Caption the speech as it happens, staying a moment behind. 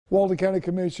Walton County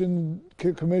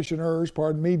commissioners,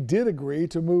 did agree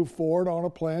to move forward on a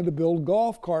plan to build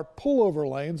golf cart pullover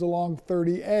lanes along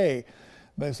 30A.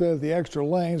 They said the extra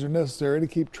lanes are necessary to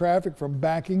keep traffic from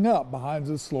backing up behind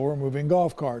the slower moving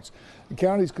golf carts. The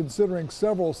county is considering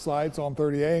several sites on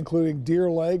 30A, including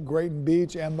Deer Lake, Grayton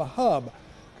Beach, and the Hub.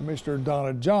 Commissioner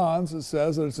Donna Johns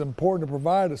says that it's important to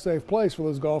provide a safe place for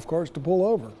those golf carts to pull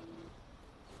over.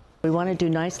 We want to do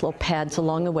nice little pads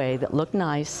along the way that look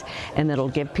nice and that'll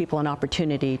give people an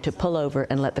opportunity to pull over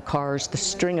and let the cars, the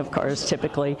string of cars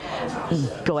typically,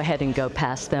 go ahead and go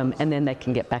past them, and then they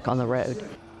can get back on the road.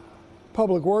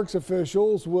 Public Works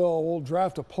officials will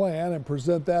draft a plan and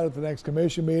present that at the next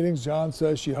commission meetings. John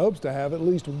says she hopes to have at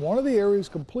least one of the areas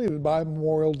completed by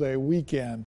Memorial Day weekend.